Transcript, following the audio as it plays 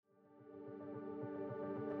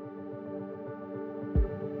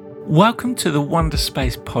Welcome to the Wonder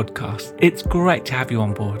Space podcast. It's great to have you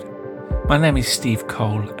on board. My name is Steve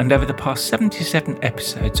Cole, and over the past 77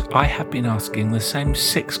 episodes, I have been asking the same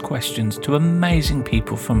 6 questions to amazing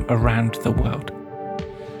people from around the world.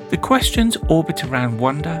 The questions orbit around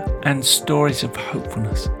wonder and stories of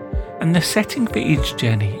hopefulness, and the setting for each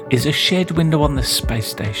journey is a shared window on the space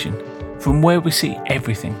station, from where we see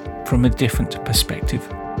everything from a different perspective.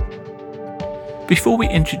 Before we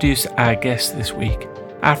introduce our guest this week,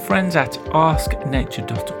 our friends at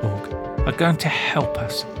asknature.org are going to help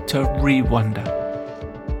us to re-wonder.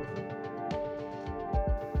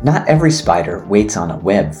 Not every spider waits on a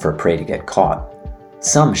web for prey to get caught.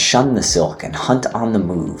 Some shun the silk and hunt on the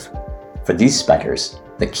move. For these spiders,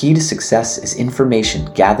 the key to success is information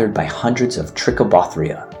gathered by hundreds of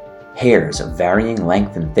Trichobothria, hairs of varying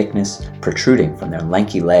length and thickness protruding from their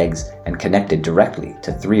lanky legs and connected directly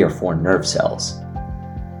to 3 or 4 nerve cells.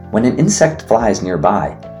 When an insect flies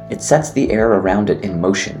nearby, it sets the air around it in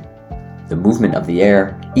motion. The movement of the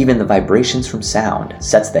air, even the vibrations from sound,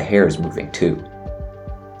 sets the hairs moving too.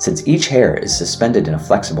 Since each hair is suspended in a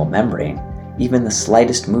flexible membrane, even the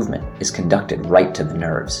slightest movement is conducted right to the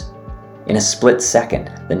nerves. In a split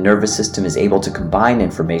second, the nervous system is able to combine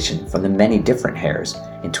information from the many different hairs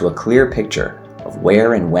into a clear picture of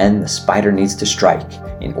where and when the spider needs to strike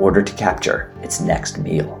in order to capture its next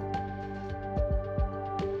meal.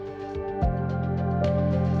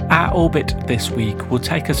 Our orbit this week will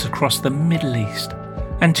take us across the Middle East,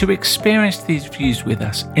 and to experience these views with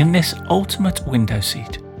us in this ultimate window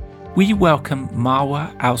seat, we welcome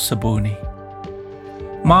Marwa Al-Sabuni.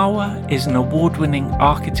 Marwa is an award-winning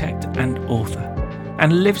architect and author,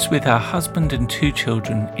 and lives with her husband and 2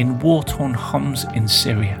 children in war-torn Homs in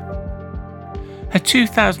Syria. Her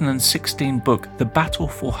 2016 book, The Battle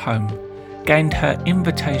for Home, gained her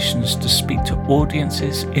invitations to speak to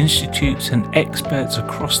audiences, institutes and experts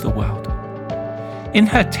across the world. In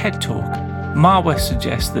her TED Talk, Marwa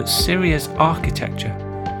suggests that Syria's architecture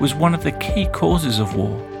was one of the key causes of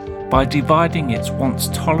war by dividing its once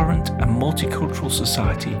tolerant and multicultural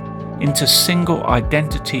society into single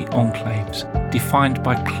identity enclaves defined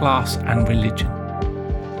by class and religion.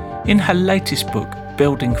 In her latest book,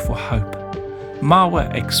 Building for Hope,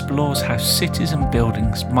 Marwa explores how cities and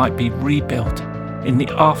buildings might be rebuilt in the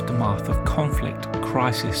aftermath of conflict,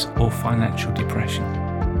 crisis, or financial depression.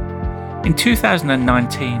 In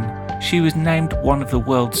 2019, she was named one of the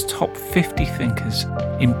world's top 50 thinkers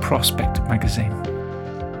in Prospect magazine.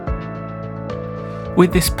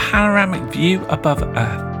 With this panoramic view above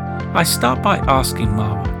Earth, I start by asking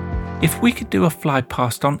Marwa if we could do a fly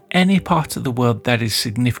past on any part of the world that is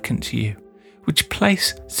significant to you. Which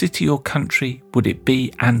place, city or country would it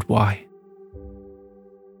be and why?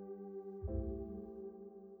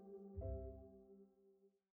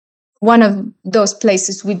 One of those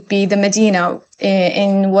places would be the Medina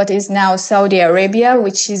in what is now Saudi Arabia,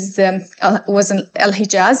 which is was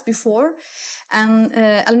Al-Hijaz before. And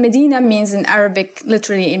Al-Medina means in Arabic,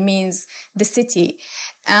 literally it means the city.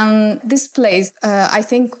 And this place, I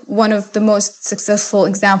think one of the most successful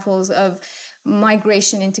examples of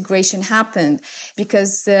migration integration happened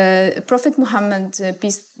because Prophet Muhammad,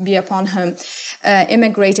 peace be upon him,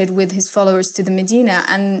 immigrated with his followers to the Medina,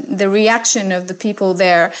 and the reaction of the people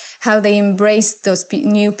there, how they embraced those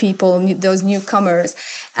new people, those newcomers.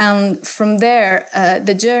 And from there,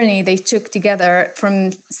 the journey they took together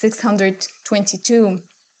from 622,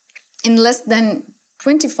 in less than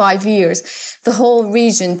 25 years, the whole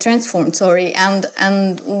region transformed,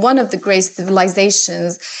 and one of the great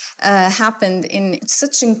civilizations happened in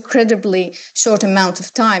such incredibly short amount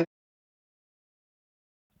of time.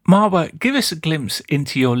 Marwa, give us a glimpse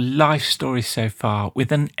into your life story so far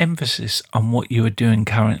with an emphasis on what you are doing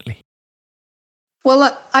currently.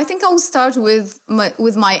 Well, I think I'll start with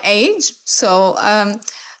my age. So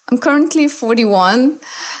I'm currently 41.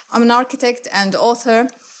 I'm an architect and author.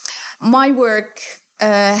 My work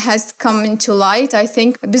has come into light, I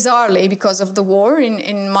think, bizarrely because of the war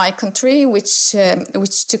in my country, which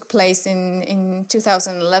took place in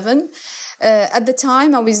 2011. At the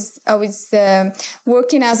time, I was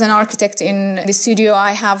working as an architect in the studio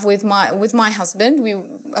I have with my husband.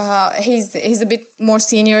 He's a bit more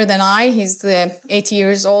senior than I. He's 8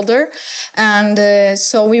 years older, and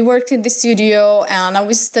so we worked in the studio. And I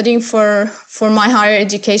was studying for my higher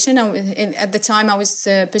education. At the time, I was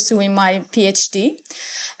pursuing my PhD.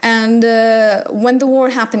 And when the war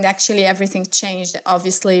happened, actually everything changed.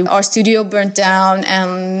 Obviously, our studio burnt down,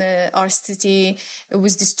 and our city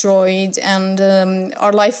was destroyed. And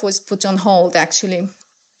our life was put on hold, actually.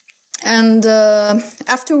 And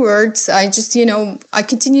afterwards, I just, I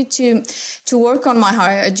continued to work on my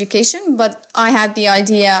higher education, but I had the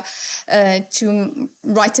idea to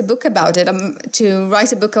write a book about it, to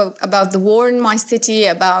write a book about the war in my city,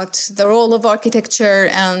 about the role of architecture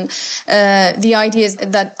and the ideas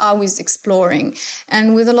that I was exploring.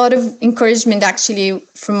 And with a lot of encouragement, actually,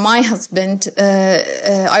 from my husband,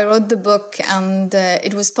 I wrote the book, and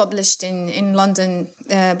it was published in London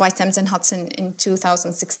by Thames and Hudson in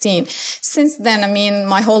 2016. Since then, I mean,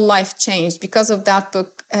 my whole life changed. Because of that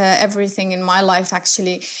book, everything in my life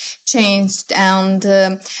actually changed. And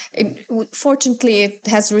fortunately, it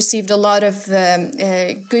has received a lot of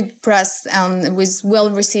good press and was well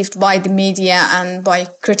received by the media and by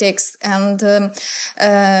critics. And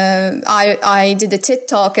I did a TED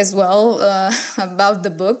Talk as well about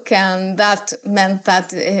the book, and that meant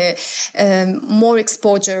that more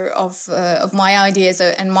exposure of my ideas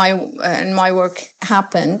and my work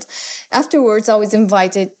happened. Afterwards, I was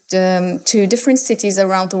invited to different cities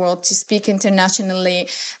around the world to speak internationally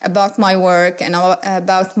about my work and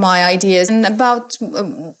about my ideas and about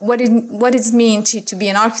what it means to be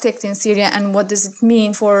an architect in Syria, and what does it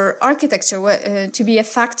mean for architecture to be a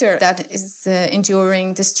factor that is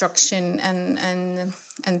enduring destruction and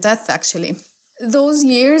death, actually. Those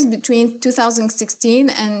years between 2016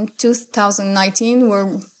 and 2019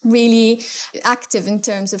 were really active in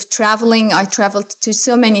terms of traveling. I traveled to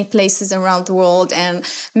so many places around the world and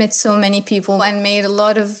met so many people and made a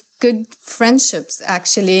lot of good friendships,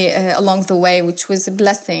 actually, along the way, which was a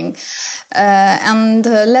blessing. And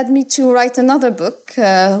led me to write another book,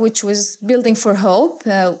 which was Building for Hope,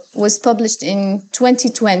 was published in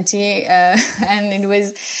 2020, and it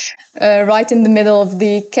was right in the middle of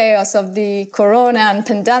the chaos of the corona and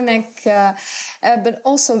pandemic, but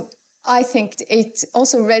also I think it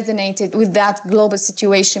also resonated with that global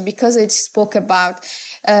situation because it spoke about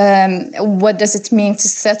what does it mean to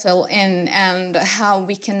settle in and how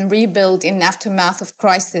we can rebuild in aftermath of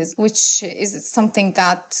crisis, which is something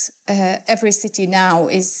that every city now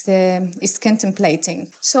is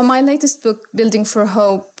contemplating. So my latest book, Building for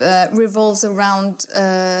Hope, revolves around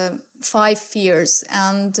 5 fears,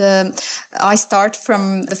 and I start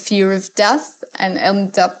from the fear of death and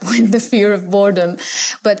end up with the fear of boredom.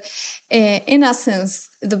 But in essence,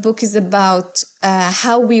 the book is about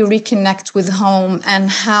how we reconnect with home and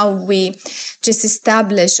how we just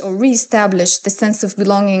establish or reestablish the sense of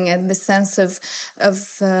belonging and the sense of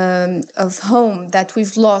home that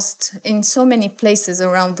we've lost in so many places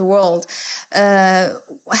around the world.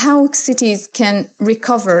 How cities can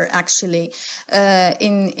recover actually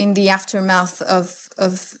in the aftermath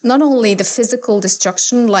of not only the physical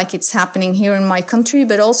destruction like it's happening here in my country,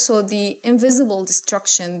 but also the invisible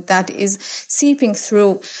destruction that is seeping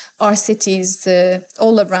through our cities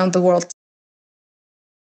all around the world.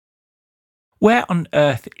 Where on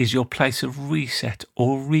earth is your place of reset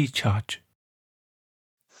or recharge?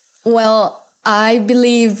 Well, I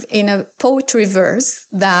believe in a poetry verse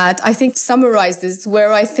that I think summarizes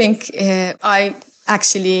where I think I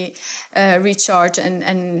actually recharge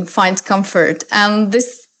and find comfort. And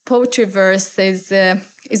this poetry verse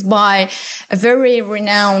is by a very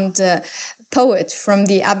renowned poet from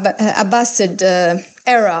the Abbasid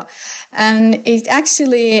era, and it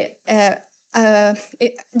actually.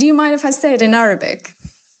 Do you mind if I say it in Arabic?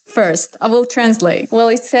 First, I will translate. Well,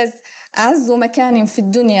 it says, أعز مكان في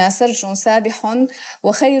الدنيا سرج سابح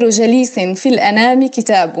وخير جليس في الأنام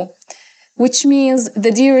كتابه, which means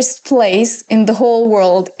the dearest place in the whole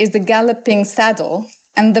world is the galloping saddle,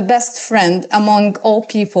 and the best friend among all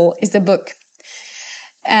people is a book.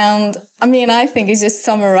 And I mean, I think it just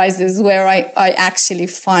summarizes where I actually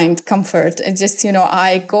find comfort. It just,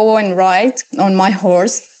 I go and ride on my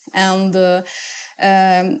horse, and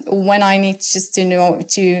when I need just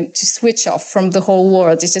to switch off from the whole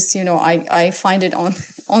world, it's just I find it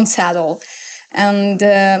on saddle, and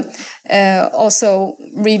also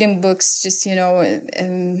reading books, just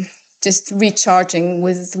just recharging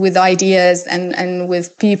with ideas and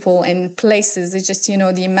with people and places. It's just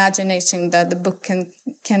the imagination that the book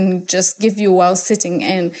can just give you while sitting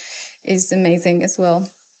in is amazing as well.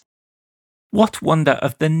 What wonder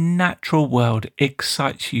of the natural world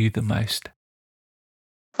excites you the most?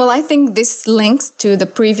 Well, I think this links to the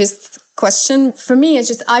previous question. For me, it's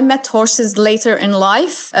just I met horses later in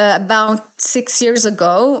life, about 6 years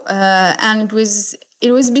ago, and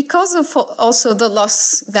it was because of also the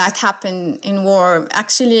loss that happened in war.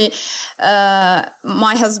 Actually,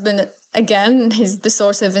 my husband, again, he's the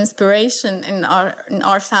source of inspiration in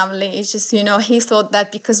our family. It's just, he thought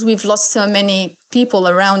that because we've lost so many people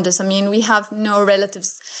around us, I mean, we have no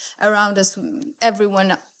relatives around us.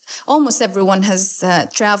 Everyone almost everyone has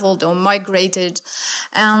traveled or migrated.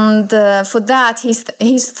 And for that,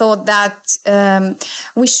 he's thought that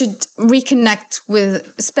we should reconnect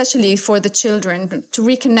with, especially for the children, to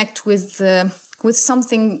reconnect with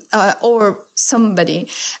something or somebody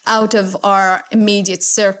out of our immediate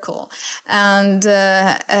circle. And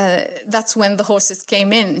that's when the horses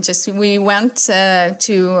came in. We went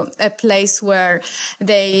to a place where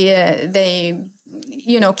they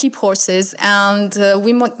keep horses, and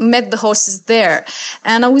we met the horses there.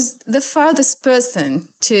 And I was the farthest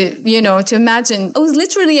person to imagine. I was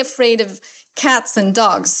literally afraid of cats and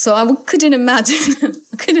dogs, so I couldn't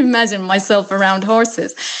imagine myself around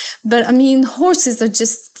horses. But I mean, horses are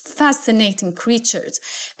just fascinating creatures,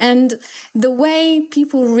 and the way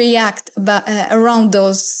people react around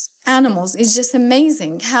those animals is just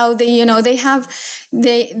amazing. How they've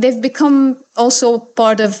become also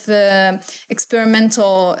part of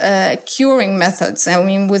experimental curing methods. I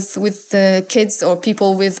mean, with the kids or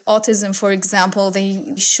people with autism, for example,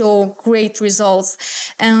 they show great results,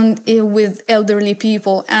 and with elderly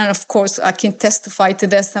people, and of course I can testify to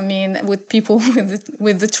this. I mean, with people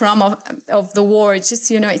with the trauma of the war, it's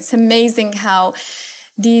just it's amazing how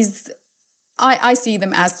these. I see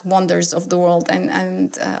them as wonders of the world,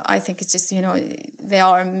 and I think it's just, they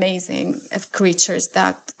are amazing creatures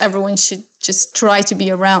that everyone should just try to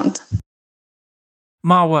be around.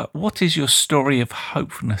 Marwa, what is your story of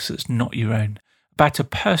hopefulness that's not your own, about a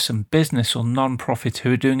person, business or non-profit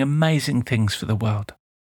who are doing amazing things for the world?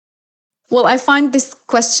 Well, I find this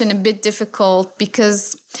question a bit difficult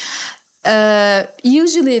because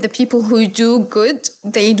usually the people who do good,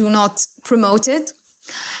 they do not promote it.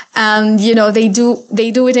 And they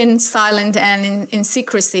do it in silence and in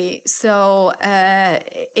secrecy. So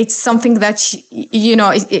it's something that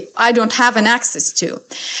I don't have an access to.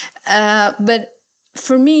 But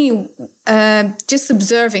for me, just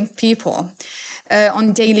observing people on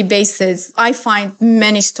a daily basis, I find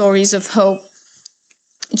many stories of hope.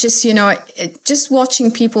 Just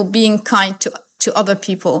watching people being kind to other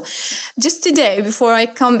people. Just today, before I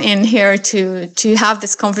come in here to have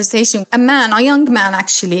this conversation, a young man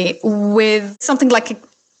actually, with something like a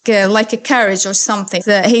carriage or something.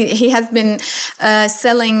 He has been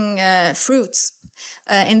selling fruits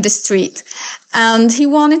in the street, and he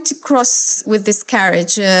wanted to cross with this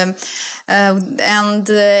carriage, and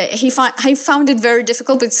he found it very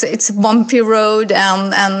difficult. It's a bumpy road,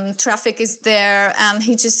 and traffic is there, and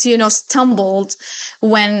he just stumbled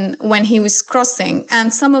when he was crossing,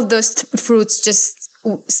 and some of those fruits just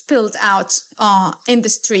spilled out in the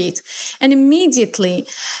street, and immediately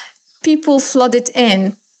people flooded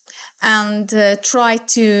in and tried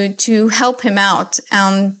to help him out,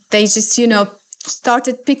 and they just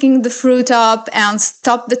started picking the fruit up and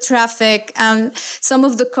stopped the traffic, and some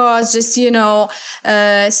of the cars just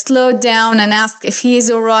slowed down and asked if he is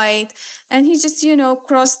all right, and he just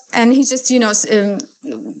crossed, and he just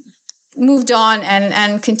moved on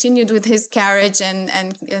and continued with his carriage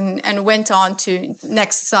and went on to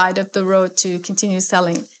next side of the road to continue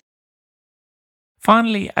selling.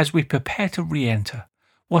 Finally, as we prepare to re-enter,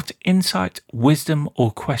 what insight, wisdom or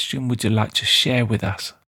question would you like to share with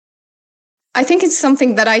us? I think it's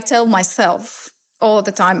something that I tell myself all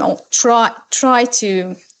the time. I'll try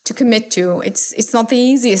to commit to. It's not the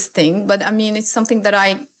easiest thing, but I mean, it's something that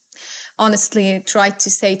I honestly try to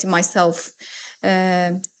say to myself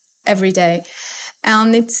every day.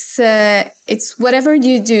 And it's whatever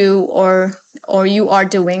you do or you are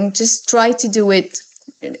doing, just try to do it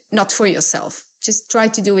not for yourself. Just try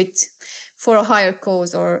to do it for a higher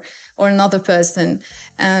cause or another person,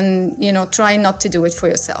 and try not to do it for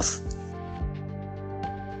yourself.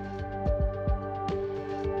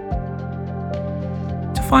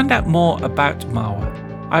 To find out more about Marwa,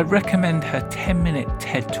 I recommend her 10-minute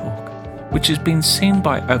TED Talk, which has been seen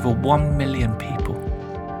by over 1 million people.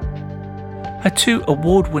 Her 2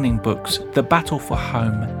 award-winning books, The Battle for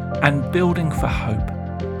Home and Building for Hope,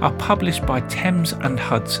 are published by Thames and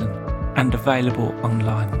Hudson and available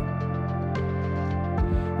online.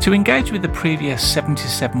 To engage with the previous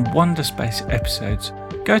 77 Wonderspace episodes,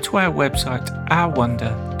 go to our website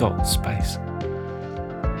ourwonder.space.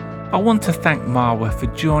 I want to thank Marwa for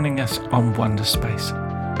joining us on Wonderspace,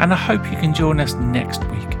 and I hope you can join us next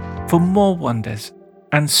week for more wonders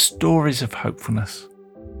and stories of hopefulness.